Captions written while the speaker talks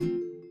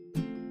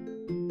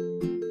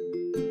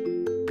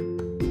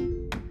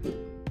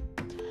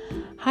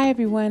Hi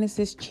everyone, this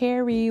is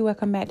Cherry.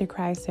 Welcome back to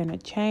Christ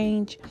Centered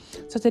Change.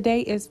 So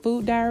today is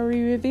Food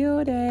Diary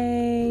Reveal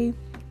Day.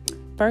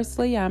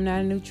 Firstly, I'm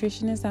not a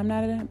nutritionist. I'm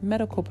not a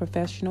medical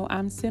professional.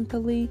 I'm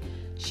simply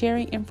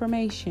sharing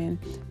information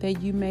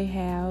that you may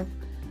have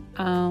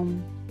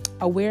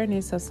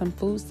awareness of some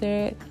foods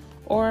that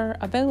are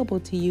available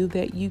to you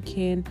that you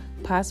can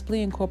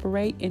possibly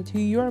incorporate into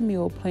your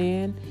meal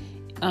plan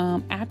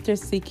after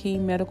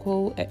seeking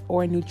medical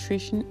or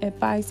nutrition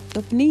advice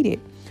if needed.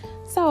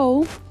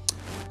 So,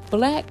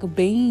 Black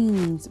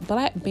beans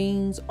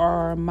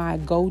are my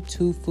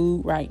go-to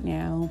food right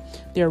now.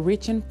 They're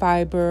rich in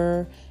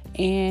fiber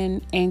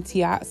and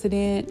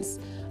antioxidants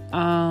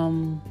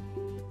and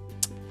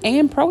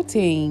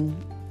protein.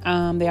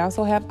 They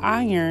also have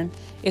iron.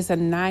 It's a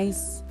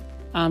nice,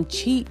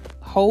 cheap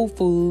whole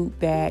food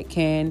that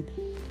can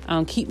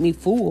keep me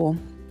full.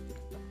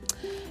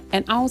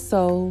 And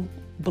also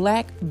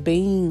black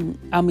rice.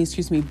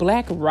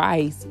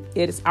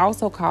 It is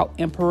also called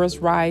emperor's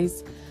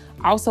rice,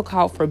 also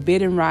called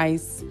forbidden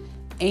rice,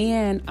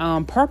 and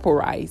purple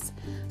rice.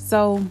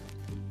 So,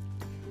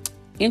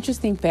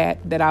 interesting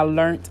fact that I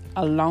learned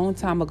a long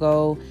time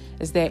ago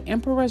is that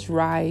emperor's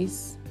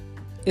rice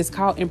is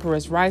called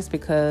emperor's rice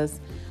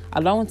because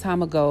a long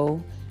time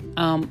ago,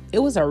 it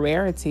was a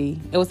rarity.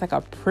 It was like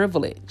a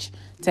privilege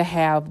to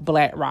have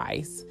black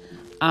rice.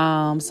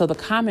 So the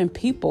common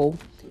people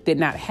did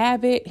not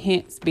have it,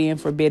 hence being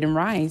forbidden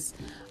rice.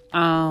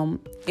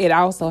 It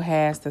also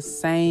has the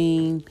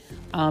same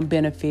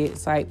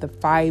benefits like the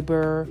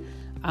fiber,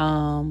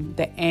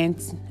 the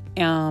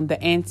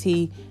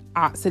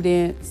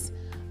antioxidants,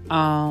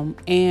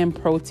 and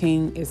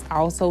protein is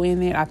also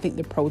in it. I think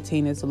the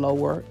protein is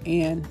lower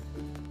in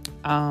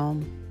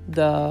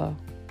the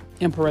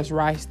emperor's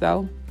rice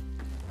though.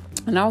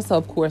 And also,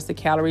 of course, the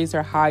calories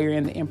are higher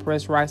in the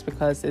emperor's rice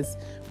because it's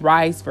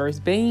rice versus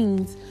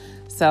beans.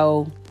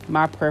 So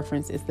my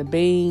preference is the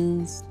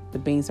beans. The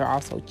beans are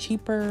also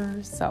cheaper.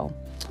 So,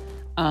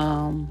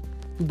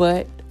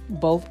 but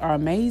both are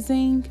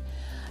amazing.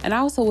 And I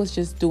also was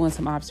just doing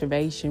some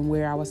observation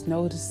where I was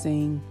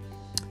noticing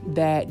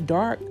that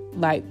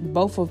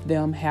both of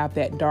them have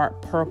that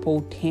dark purple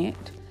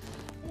tint.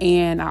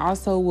 And I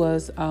also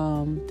was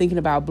thinking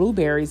about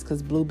blueberries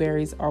because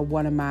blueberries are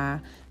one of my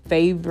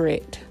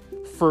favorite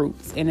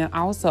fruits. And then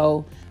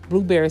also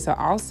blueberries are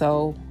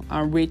also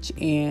rich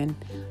in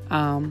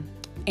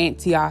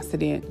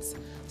antioxidants.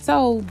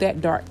 So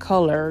that dark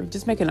color,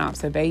 just make an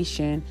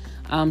observation,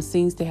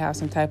 seems to have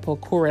some type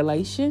of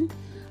correlation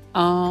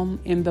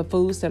in the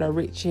foods that are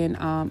rich in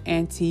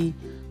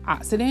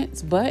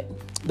antioxidants. But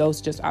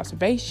those are just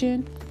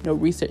observation, no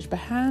research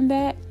behind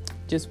that.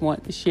 Just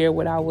want to share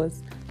what I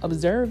was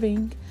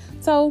observing.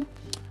 So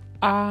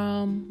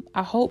I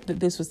hope that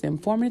this was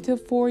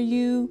informative for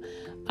you.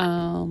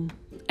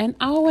 And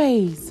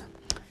always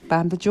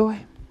find the joy.